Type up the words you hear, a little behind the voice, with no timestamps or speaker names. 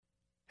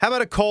How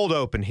about a cold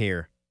open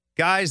here?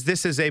 Guys,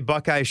 this is a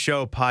Buckeye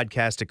Show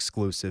podcast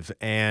exclusive,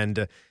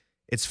 and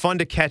it's fun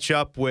to catch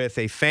up with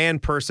a fan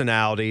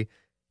personality,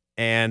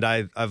 and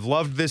I've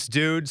loved this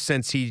dude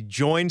since he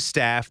joined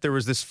staff. There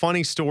was this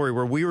funny story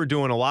where we were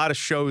doing a lot of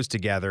shows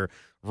together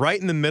right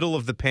in the middle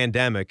of the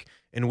pandemic,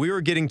 and we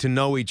were getting to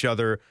know each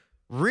other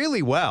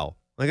really well,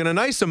 like on a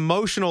nice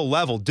emotional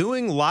level,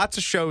 doing lots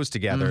of shows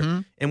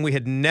together, and we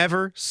had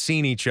never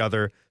seen each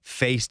other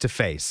face to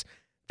face.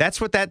 That's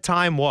what that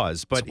time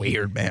was. But it's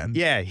weird, man.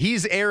 Yeah,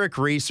 he's Eric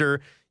Rieser.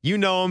 You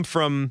know him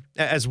from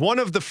as one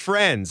of the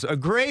friends, a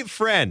great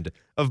friend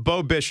of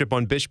Bo Bishop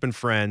on Bishop and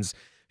Friends.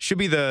 Should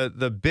be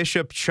the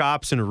Bishop,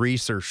 Chops, and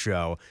Rieser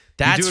show.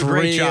 That's you do a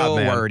great real job,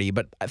 man. wordy,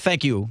 but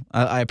thank you.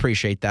 I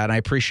appreciate that. And I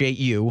appreciate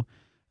you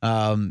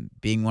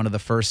being one of the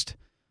first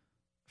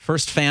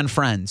fan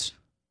friends,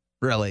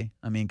 really.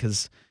 I mean,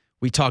 because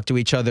we talked to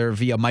each other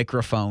via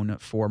microphone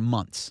for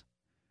months.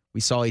 We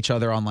saw each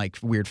other on like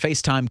weird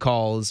FaceTime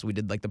calls. We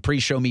did like the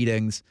pre-show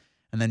meetings,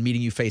 and then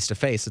meeting you face to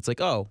face. It's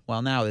like, oh,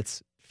 well, now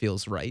it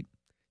feels right.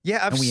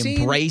 Yeah, and we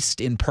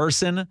embraced in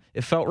person.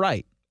 It felt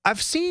right.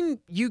 I've seen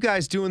you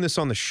guys doing this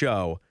on the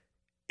show,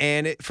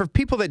 and for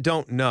people that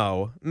don't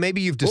know, maybe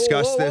you've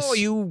discussed this. Oh,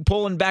 you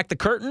pulling back the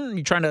curtain?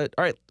 You trying to?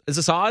 All right, is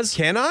this Oz?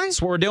 Can I?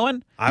 That's what we're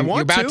doing.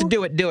 You're about to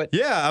do it. Do it.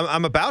 Yeah,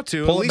 I'm about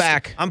to. Pull it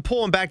back. I'm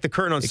pulling back the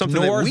curtain on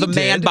something that Ignore we the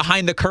man did.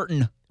 behind the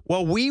curtain.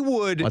 Well,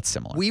 What's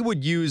similar? We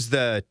would use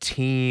the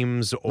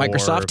Teams or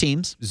Microsoft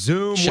Teams,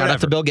 Zoom. Shout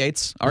out to Bill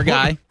Gates, our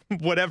guy.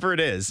 Whatever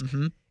it is.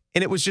 And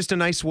it was just a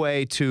nice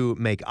way to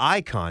make eye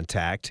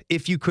contact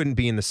if you couldn't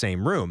be in the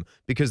same room,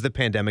 because the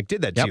pandemic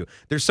did that to you.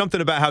 There's something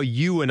about how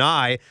you and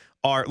I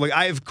are, like,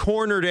 I have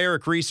cornered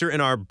Eric Rieser in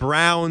our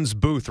Browns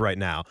booth right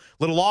now.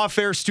 Little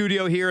Lawfare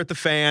studio here at the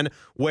Fan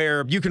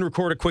where you can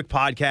record a quick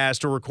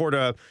podcast or record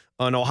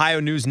an Ohio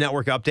News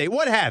Network update,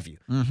 what have you.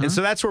 And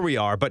so that's where we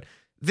are. But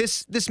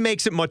this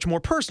makes it much more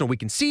personal. We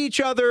can see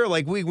each other.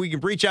 Like we can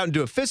reach out and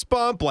do a fist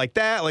bump like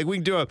that. Like we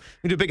can do a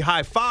big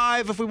high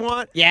five if we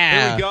want.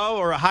 Yeah. There we go.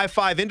 Or a high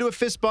five into a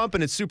fist bump,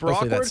 and it's super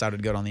Hopefully awkward. that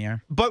sounded good on the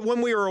air. But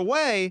when we were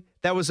away,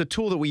 that was a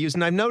tool that we used.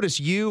 And I've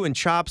noticed you and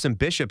Chops and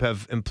Bishop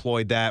have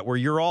employed that, where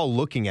you're all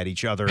looking at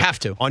each other. Have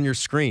to. On your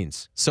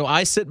screens. So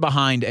I sit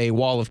behind a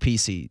wall of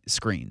PC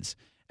screens,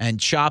 and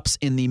Chops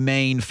in the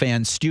main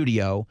fan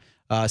studio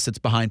sits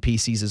behind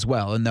PCs as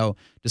well. And though,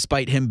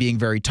 despite him being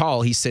very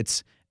tall, he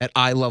sits at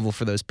eye level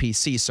for those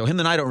PCs. So him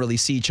and I don't really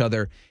see each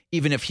other,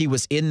 even if he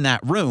was in that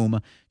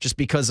room, just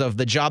because of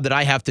the job that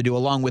I have to do,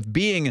 along with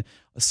doing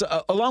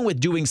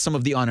some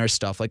of the on-air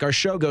stuff. Like our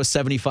show goes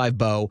 75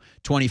 Bo,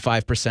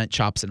 25%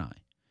 Chops and I.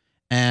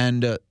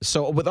 And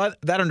so with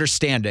that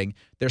understanding,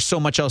 there's so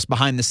much else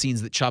behind the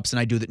scenes that Chops and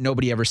I do that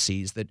nobody ever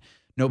sees, that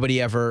nobody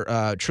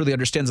ever truly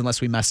understands unless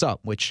we mess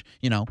up, which,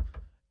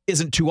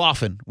 isn't too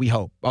often, we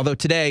hope. Although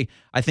today,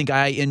 I think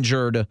I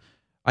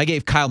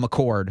gave Kyle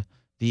McCord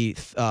the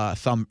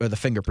thumb or the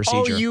finger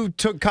procedure. Oh, you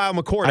took Kyle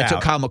McCord out. I took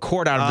Kyle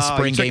McCord out of the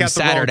spring game out the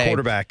Saturday. Wrong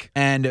quarterback.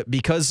 And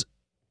because,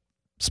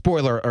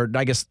 spoiler, or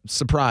I guess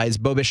surprise,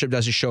 Bo Bishop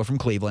does his show from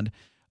Cleveland.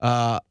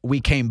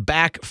 We came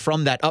back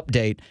from that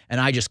update, and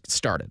I just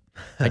started.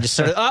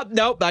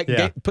 Nope.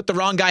 Put the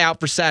wrong guy out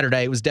for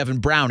Saturday. It was Devin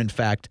Brown, in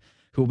fact,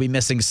 who will be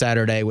missing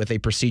Saturday with a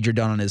procedure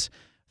done on his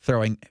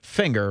throwing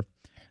finger.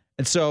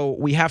 And so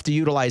we have to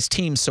utilize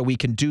Teams so we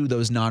can do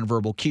those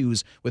nonverbal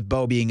cues with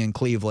Bo being in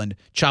Cleveland,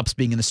 Chops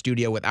being in the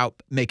studio without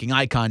making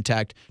eye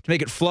contact to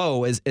make it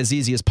flow as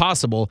easy as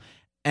possible.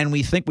 And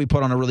we think we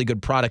put on a really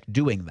good product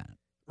doing that.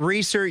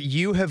 Rieser,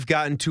 you have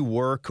gotten to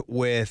work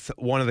with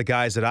one of the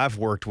guys that I've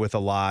worked with a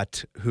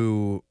lot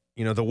who,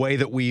 the way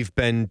that we've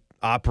been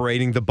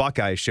operating the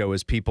Buckeye Show,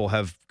 as people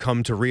have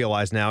come to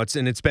realize now,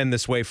 it's been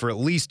this way for at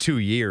least 2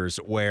 years,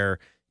 where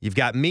you've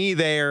got me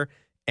there,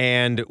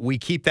 and we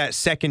keep that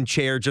second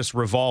chair just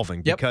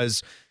revolving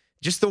because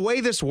just the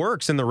way this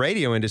works in the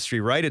radio industry,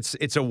 right?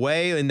 It's a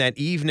way in that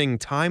evening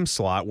time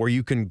slot where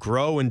you can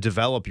grow and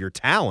develop your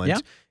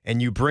talent,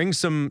 and you bring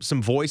some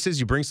voices,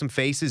 you bring some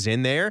faces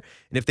in there,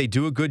 and if they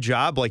do a good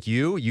job like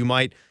you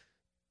might,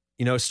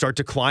 start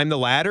to climb the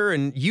ladder.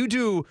 And you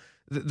do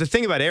the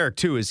thing about Eric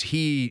too is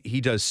he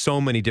does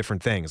so many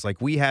different things. Like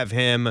we have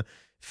him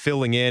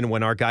filling in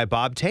when our guy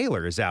Bob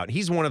Taylor is out.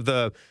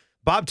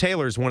 Bob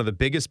Taylor is one of the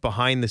biggest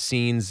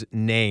behind-the-scenes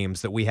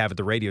names that we have at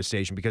the radio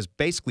station, because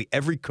basically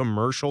every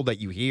commercial that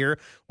you hear,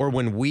 or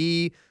when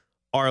we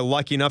are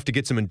lucky enough to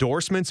get some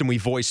endorsements and we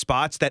voice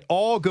spots, that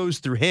all goes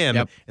through him,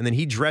 and then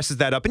he dresses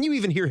that up. And you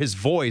even hear his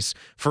voice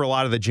for a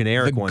lot of the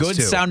generic ones, too. The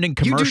good-sounding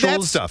commercials you do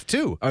that stuff,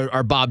 too.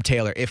 Are Bob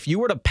Taylor. If you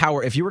were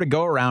to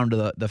go around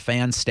to the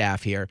fan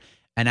staff here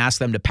and ask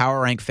them to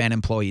power rank fan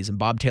employees, and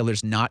Bob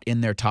Taylor's not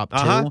in their top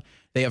two,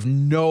 they have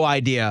no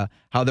idea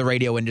how the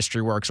radio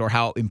industry works or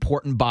how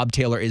important Bob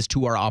Taylor is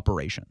to our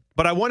operation.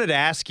 But I wanted to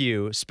ask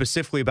you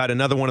specifically about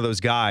another one of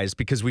those guys,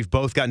 because we've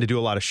both gotten to do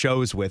a lot of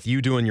shows with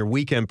you doing your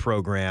weekend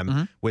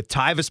program with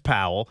Tyvis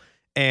Powell,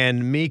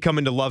 and me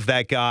coming to love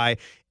that guy.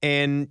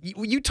 And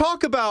you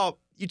talk about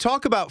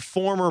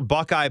former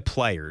Buckeye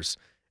players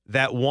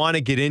that want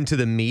to get into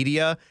the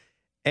media.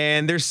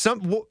 And there's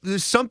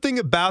something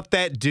about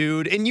that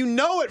dude, and you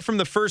know it from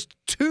the first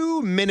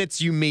 2 minutes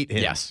you meet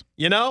him. Yes.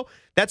 You know?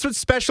 That's what's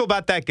special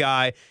about that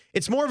guy.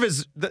 It's more of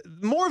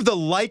the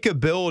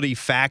likability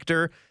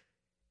factor.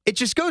 It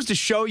just goes to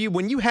show you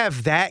when you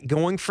have that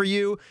going for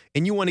you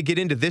and you want to get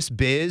into this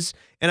biz,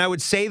 and I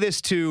would say this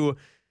to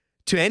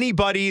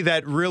anybody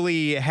that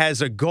really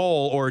has a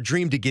goal or a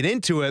dream to get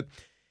into it,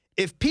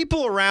 if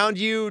people around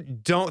you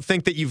don't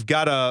think that you've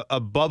got a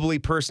bubbly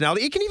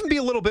personality, it can even be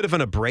a little bit of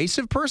an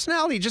abrasive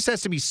personality. It just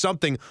has to be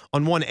something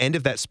on one end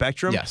of that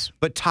spectrum. Yes.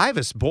 But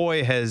Tyvis,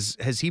 boy, has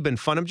he been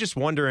fun. I'm just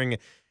wondering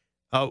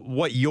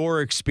what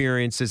your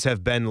experiences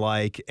have been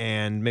like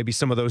and maybe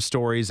some of those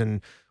stories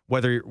and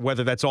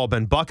whether that's all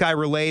been Buckeye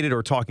related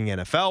or talking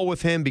NFL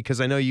with him,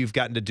 because I know you've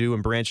gotten to do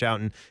and branch out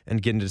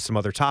and get into some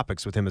other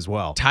topics with him as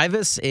well.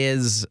 Tyvis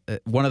is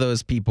one of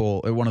those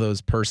people, or one of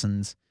those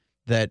persons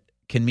that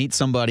can meet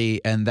somebody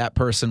and that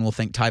person will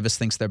think Tyvis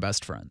thinks they're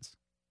best friends.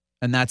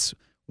 And that's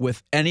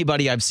with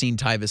anybody I've seen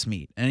Tyvis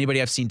meet, anybody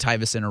I've seen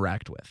Tyvis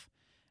interact with.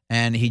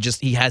 And he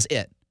has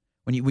it.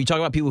 When we talk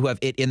about people who have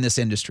it in this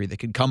industry that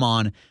can come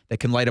on, that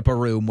can light up a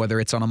room, whether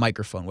it's on a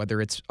microphone, whether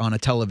it's on a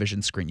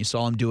television screen. You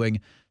saw him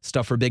doing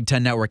stuff for Big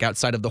Ten Network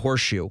outside of the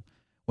Horseshoe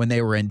when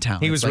they were in town.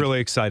 He was really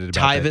excited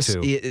about Tyvis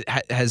that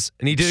too. Has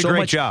and he did a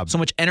great job. So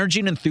much energy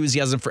and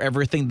enthusiasm for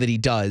everything that he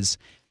does.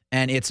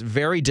 And it's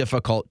very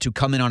difficult to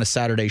come in on a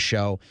Saturday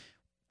show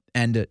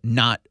and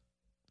not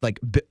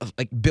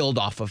build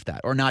off of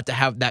that, or not to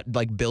have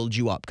that build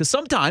you up. Because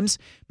sometimes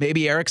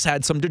maybe Eric's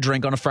had some to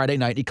drink on a Friday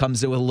night. He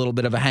comes in with a little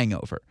bit of a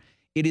hangover.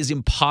 It is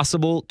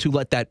impossible to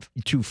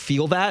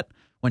feel that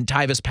when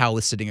Tyvis Powell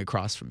is sitting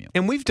across from you.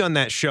 And we've done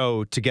that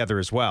show together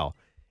as well.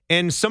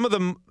 And some of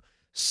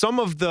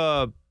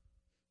the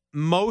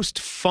most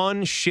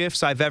fun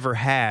shifts I've ever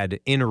had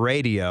in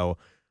radio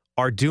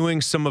are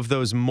doing some of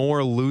those more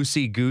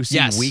loosey-goosey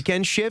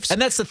weekend shifts.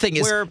 And that's the thing,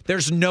 is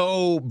there's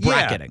no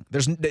bracketing.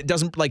 It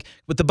doesn't, like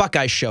with the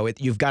Buckeye Show,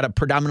 you've got to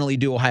predominantly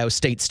do Ohio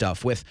State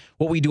stuff. With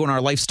what we do in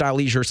our lifestyle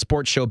leisure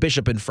sports show,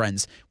 Bishop and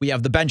Friends, we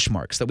have the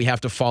benchmarks that we have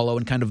to follow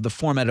and kind of the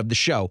format of the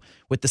show.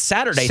 With the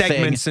Saturday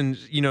segments and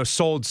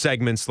sold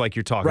segments like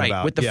you're talking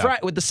about. With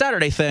the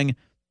Saturday thing,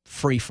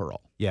 free for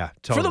all. Yeah,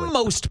 totally. For the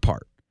most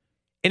part.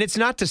 And it's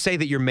not to say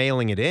that you're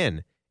mailing it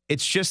in.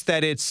 It's just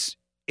that it's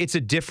a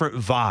different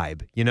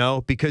vibe,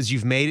 because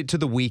you've made it to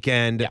the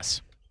weekend.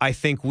 Yes. I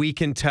think we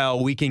can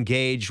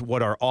gauge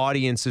what our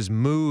audience's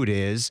mood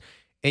is,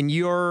 and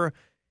you're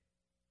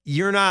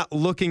not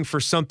looking for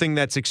something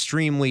that's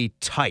extremely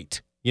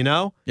tight,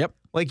 Yep.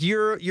 Like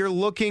you're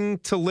looking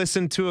to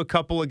listen to a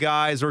couple of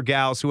guys or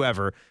gals,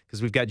 whoever,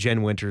 because we've got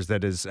Jen Winters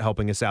that is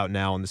helping us out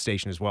now on the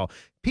station as well.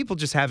 People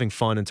just having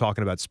fun and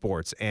talking about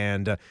sports.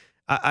 And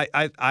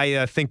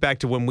I think back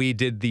to when we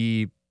did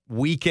the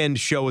weekend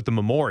show at the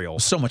Memorial.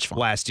 So much fun.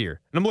 Last year.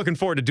 And I'm looking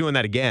forward to doing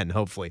that again,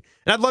 hopefully.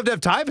 And I'd love to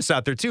have Tyvis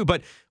out there too.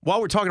 But while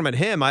we're talking about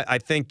him, I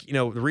think,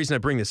 the reason I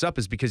bring this up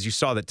is because you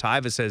saw that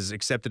Tyvis has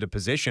accepted a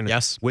position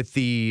with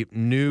the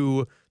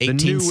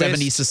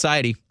 1870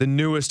 Society. The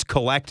newest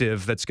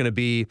collective that's going to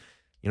be,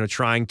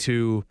 trying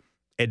to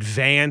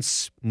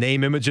advance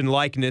name, image, and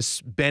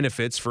likeness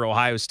benefits for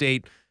Ohio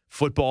State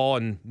football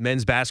and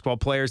men's basketball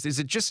players. Is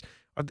it just,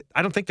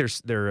 I don't think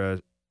they're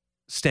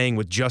staying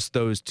with just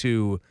those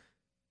two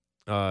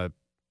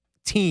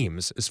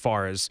teams as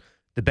far as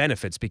the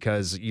benefits,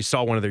 because you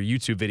saw one of their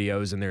YouTube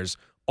videos and there's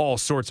all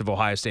sorts of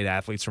Ohio State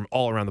athletes from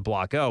all around the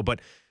Block O.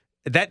 But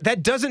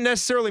that doesn't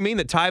necessarily mean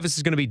that Tyvis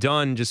is going to be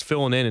done just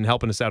filling in and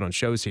helping us out on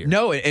shows here.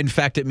 No, in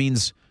fact, it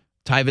means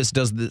Tyvis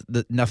does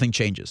nothing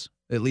changes.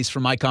 At least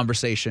from my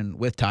conversation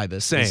with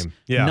Tyvis. Same,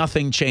 yeah.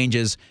 Nothing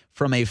changes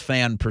from a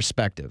fan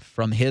perspective,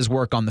 from his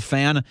work on the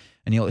fan,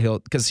 and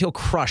he'll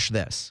crush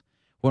this.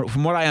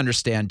 From what I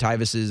understand,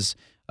 Tyvis's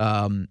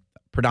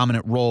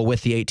predominant role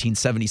with the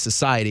 1870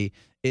 Society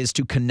is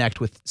to connect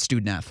with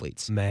student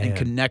athletes and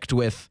connect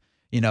with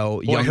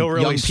young he'll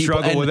really young people.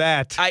 Struggle with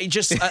that. I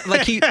just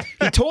he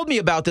told me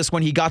about this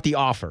when he got the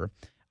offer,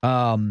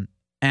 and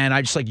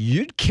I just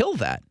you'd kill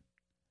that.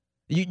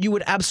 You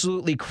would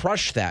absolutely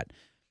crush that.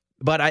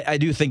 But I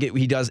do think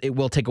it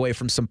will take away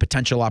from some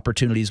potential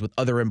opportunities with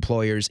other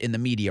employers in the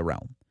media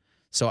realm.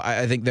 So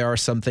I think there are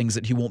some things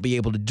that he won't be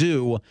able to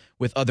do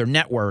with other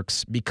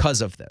networks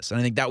because of this. And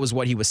I think that was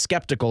what he was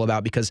skeptical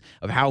about, because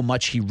of how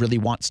much he really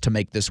wants to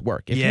make this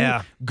work. If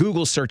you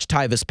Google search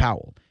Tyvis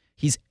Powell,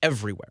 he's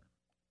everywhere.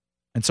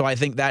 And so I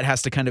think that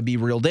has to kind of be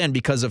reeled in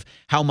because of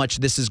how much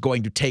this is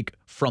going to take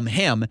from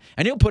him.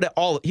 And he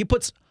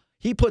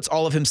puts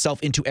all of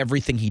himself into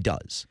everything he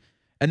does.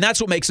 And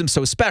that's what makes him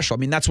so special. I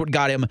mean, that's what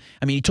got him.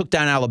 I mean, he took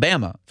down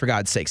Alabama, for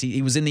God's sakes.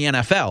 He was in the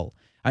NFL.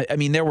 I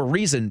mean, there were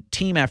reasons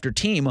team after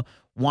team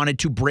wanted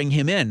to bring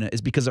him in,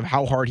 is because of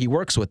how hard he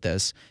works with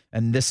this.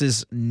 And this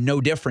is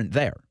no different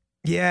there.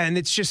 Yeah, and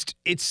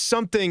it's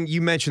something,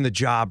 you mentioned the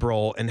job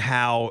role and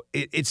how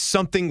it's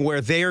something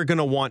where they are going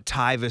to want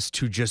Tyvis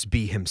to just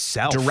be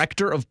himself.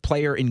 Director of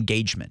player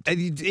engagement.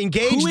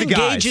 Engage Who the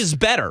guys. engages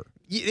better?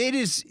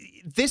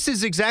 This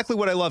is exactly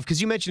what I love, because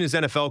you mentioned his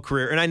NFL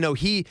career, and I know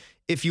he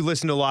if you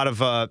listen to a lot of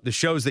the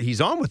shows that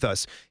he's on with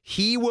us,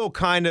 he will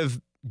kind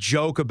of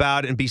joke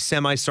about it and be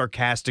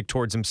semi-sarcastic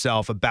towards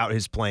himself about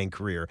his playing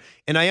career.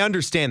 And I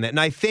understand that. And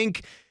I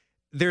think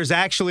there's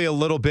actually a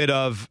little bit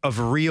of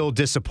real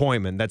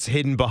disappointment that's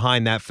hidden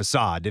behind that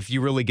facade if you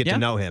really get to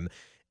know him.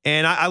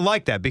 And I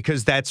like that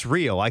because that's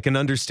real. I can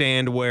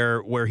understand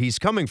where he's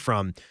coming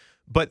from.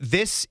 But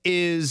this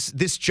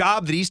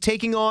job that he's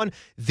taking on,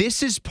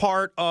 this is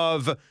part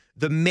of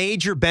the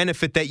major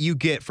benefit that you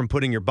get from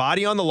putting your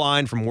body on the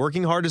line, from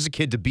working hard as a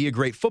kid to be a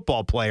great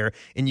football player,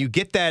 and you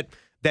get that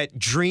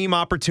dream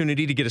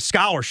opportunity to get a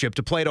scholarship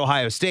to play at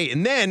Ohio State.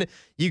 And then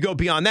you go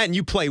beyond that and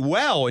you play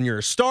well and you're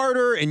a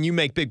starter and you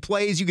make big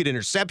plays, you get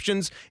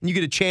interceptions, and you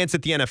get a chance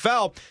at the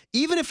NFL.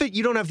 Even if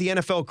you don't have the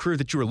NFL career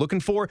that you were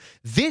looking for,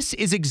 this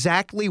is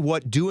exactly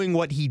what doing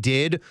what he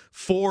did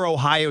for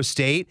Ohio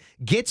State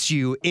gets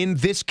you in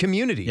this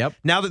community. Yep.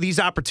 Now that these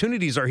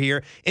opportunities are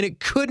here, and it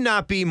could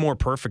not be more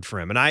perfect for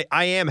him. And I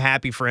am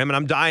happy for him, and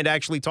I'm dying to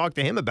actually talk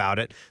to him about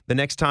it the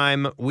next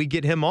time we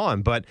get him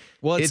on. But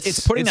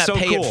it's putting that so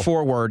pay cool. It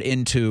forward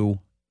into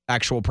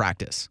actual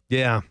practice.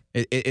 Yeah.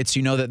 It's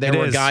that there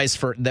were guys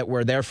that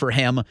were there for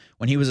him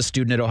when he was a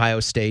student at Ohio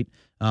State.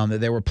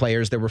 That there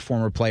were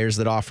former players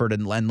that offered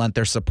and lent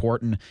their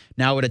support. And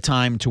now at a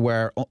time to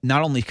where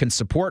not only can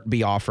support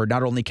be offered,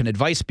 not only can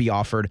advice be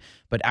offered,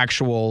 but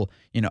actual,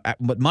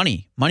 but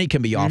money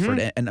can be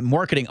offered, and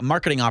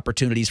marketing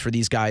opportunities for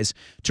these guys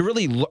to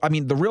really.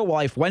 The Real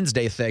Life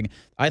Wednesday thing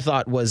I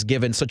thought was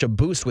given such a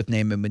boost with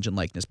name, image, and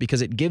likeness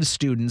because it gives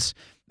students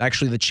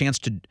actually the chance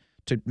to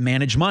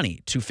manage money,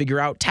 to figure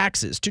out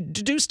taxes, to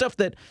do stuff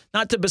that,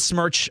 not to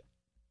besmirch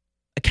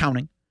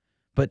accounting,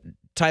 but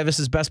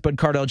Tyvis's best bud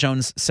Cardell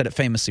Jones said it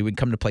famously, we'd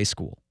come to play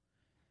school.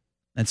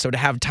 And so to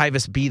have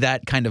Tyvis be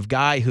that kind of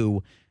guy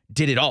who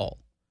did it all,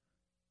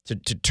 to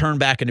turn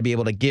back and to be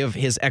able to give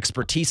his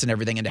expertise and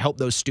everything and to help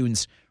those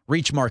students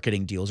reach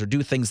marketing deals or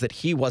do things that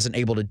he wasn't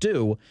able to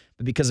do,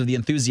 but because of the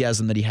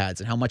enthusiasm that he has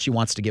and how much he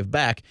wants to give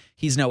back,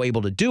 he's now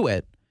able to do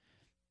it.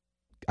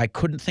 I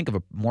couldn't think of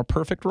a more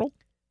perfect role.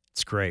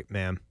 It's great,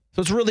 man.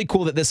 So it's really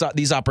cool that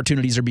these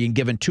opportunities are being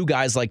given to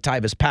guys like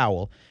Tyvis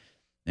Powell.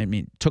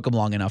 It took him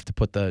long enough to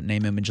put the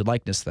name, image, and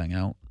likeness thing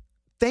out.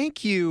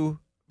 Thank you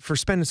for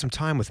spending some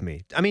time with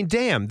me.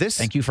 Damn, this.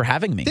 Thank you for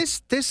having me.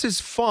 This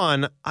is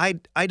fun. I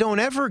don't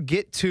ever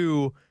get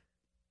to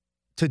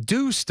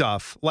do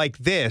stuff like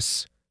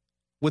this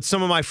with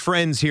some of my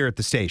friends here at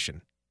the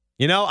station.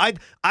 I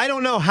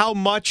don't know how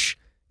much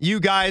you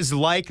guys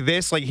like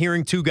this, like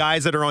hearing two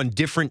guys that are on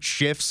different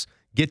shifts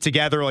get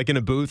together like in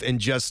a booth and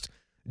just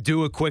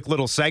do a quick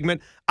little segment.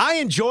 I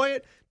enjoy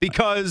it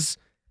because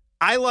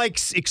I like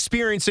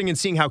experiencing and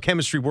seeing how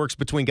chemistry works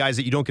between guys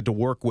that you don't get to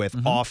work with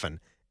often.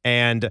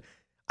 And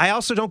I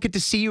also don't get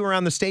to see you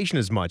around the station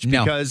as much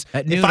because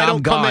if I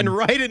don't come in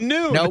right at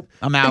noon. Nope,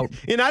 I'm out.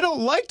 And I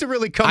don't like to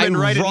really come in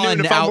right at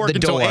noon if I'm working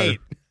until 8.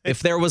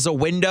 If there was a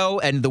window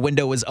and the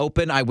window was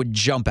open, I would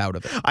jump out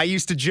of it. I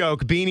used to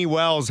joke Beanie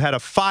Wells had a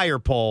fire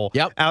pole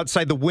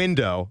outside the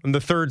window in the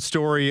third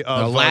story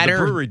of the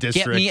brewery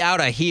district. Get me out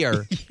of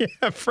here.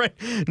 Yeah, Fred,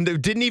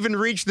 didn't even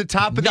reach the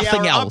top of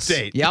Nothing the hour else.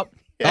 Update. Yep.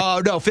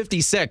 Oh, no,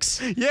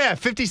 56. Yeah,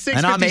 56,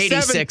 and 57. I'm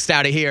 86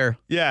 out of here.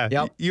 Yeah.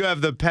 Yep. You have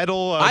the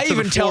pedal I'll to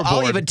the floorboard.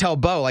 I'll even tell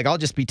Bo, I'll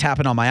just be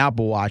tapping on my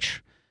Apple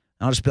Watch.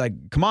 And I'll just be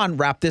like, come on,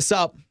 wrap this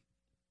up.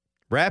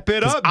 Wrap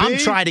it up, I'm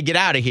trying to get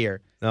out of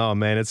here. Oh,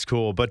 man, it's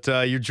cool. But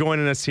you're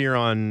joining us here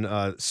on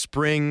the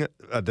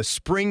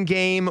spring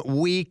game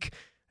week.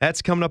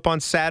 That's coming up on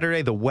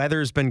Saturday. The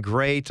weather's been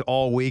great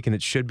all week, and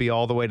it should be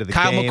all the way to the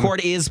Kyle game.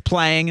 McCord is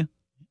playing.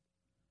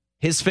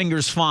 His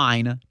finger's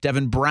fine.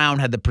 Devin Brown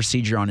had the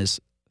procedure on his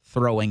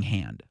throwing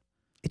hand.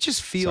 It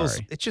just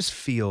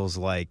feels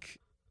like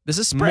this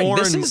is spring.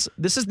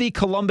 This is the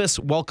Columbus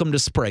welcome to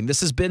spring.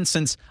 This has been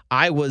since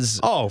I was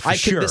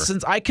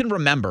since I can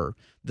remember.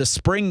 The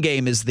spring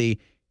game is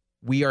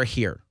we are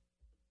here.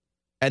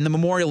 And the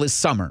Memorial is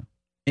summer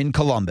in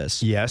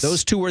Columbus. Yes.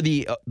 Those two were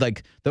the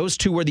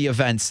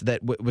events that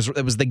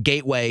was the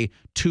gateway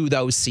to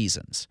those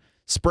seasons.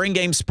 Spring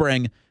game,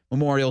 spring,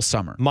 Memorial,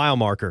 summer. Mile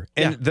marker.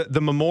 And the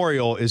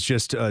Memorial is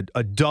just a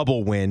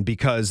double win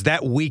because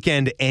that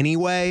weekend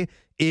anyway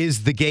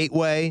is the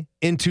gateway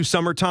into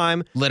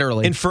summertime.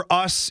 Literally. And for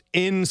us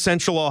in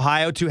Central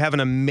Ohio to have an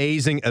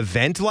amazing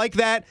event like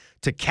that,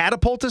 to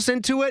catapult us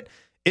into it,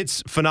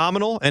 it's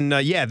phenomenal. And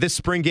this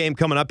spring game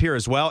coming up here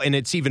as well. And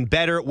it's even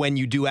better when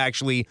you do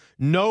actually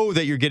know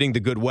that you're getting the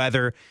good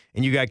weather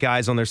and you got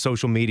guys on their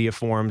social media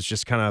forums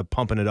just kind of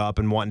pumping it up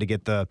and wanting to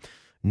get the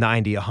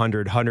 90,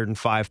 100,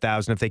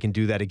 105,000 if they can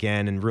do that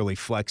again and really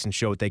flex and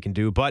show what they can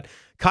do. But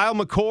Kyle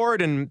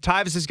McCord and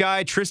Tyvis's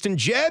guy, Tristan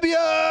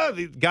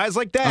Jebbia, guys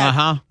like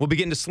that will be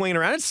getting to sling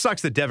around. It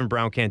sucks that Devin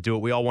Brown can't do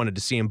it. We all wanted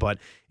to see him, but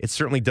it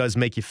certainly does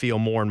make you feel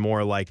more and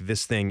more like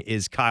this thing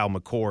is Kyle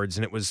McCord's,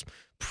 and it was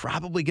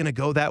probably going to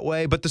go that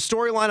way. But the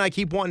storyline I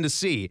keep wanting to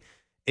see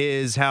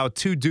is how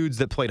two dudes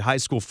that played high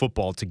school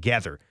football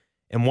together,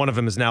 and one of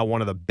them is now one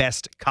of the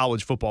best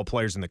college football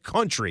players in the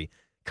country,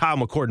 Kyle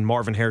McCord and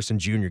Marvin Harrison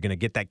Jr. going to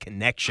get that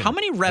connection. How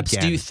many reps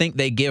do you think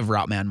they give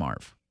Route Man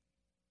Marv?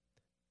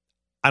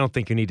 I don't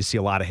think you need to see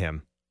a lot of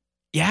him.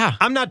 Yeah.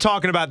 I'm not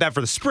talking about that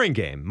for the spring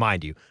game,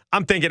 mind you.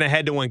 I'm thinking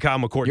ahead to when Kyle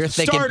McCord's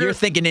the starter. You're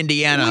thinking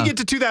Indiana. We get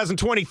to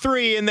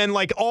 2023, and then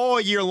like all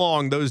year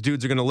long, those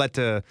dudes are going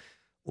to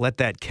let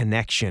that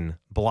connection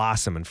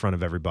blossom in front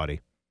of everybody.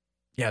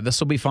 Yeah, this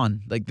will be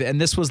fun. And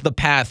this was the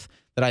path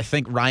that I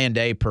think Ryan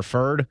Day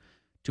preferred,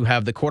 to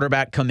have the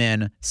quarterback come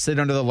in, sit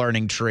under the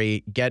learning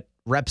tree, get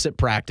reps at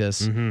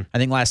practice. Mm-hmm. I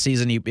think last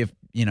season, if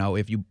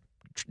you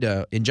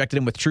injected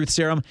him with truth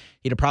serum,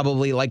 he'd have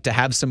probably liked to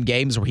have some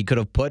games where he could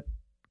have put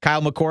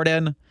Kyle McCord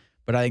in.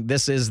 But I think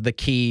this is the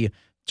key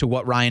to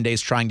what Ryan Day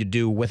is trying to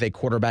do with a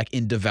quarterback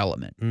in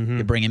development. Mm-hmm.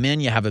 You bring him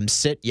in, you have him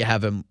sit, you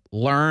have him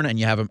learn, and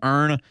you have him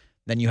earn.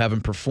 Then you have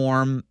him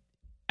perform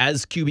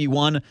as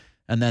QB1.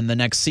 And then the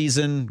next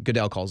season,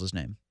 Goodell calls his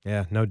name.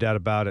 Yeah, no doubt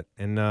about it.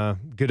 And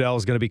Goodell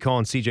is going to be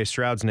calling C.J.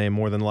 Stroud's name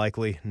more than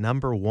likely,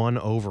 number 1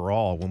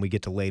 overall when we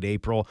get to late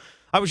April.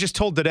 I was just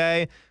told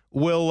today,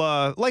 we'll,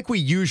 like we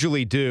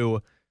usually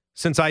do,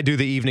 since I do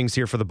the evenings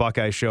here for the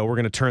Buckeye Show, we're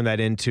going to turn that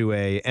into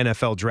a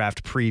NFL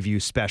draft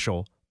preview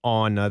special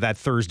on that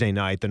Thursday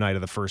night, the night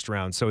of the first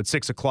round. So at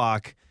 6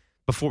 o'clock,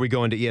 before we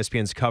go into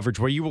ESPN's coverage,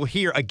 where you will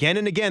hear again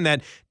and again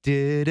that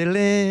Yeah,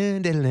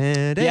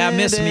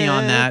 miss me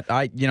on that.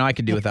 I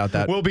could do without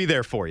that. We'll be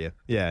there for you.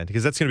 Yeah,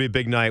 because that's going to be a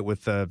big night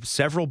with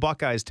several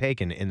Buckeyes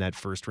taken in that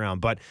first round.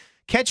 But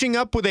catching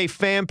up with a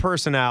fan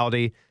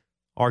personality,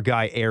 our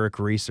guy Eric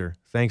Rieser.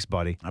 Thanks,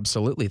 buddy.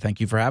 Absolutely. Thank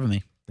you for having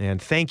me.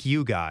 And thank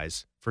you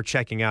guys for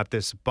checking out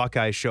this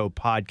Buckeye Show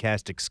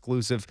podcast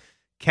exclusive.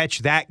 Catch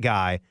that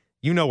guy.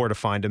 You know where to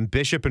find him.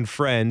 Bishop and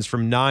Friends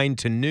from 9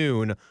 to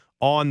noon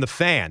on The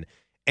Fan.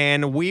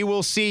 And we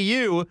will see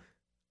you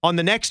on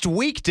the next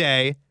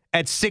weekday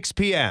at 6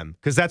 p.m.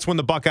 because that's when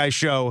the Buckeye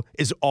Show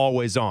is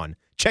always on.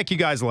 Check you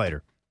guys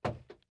later.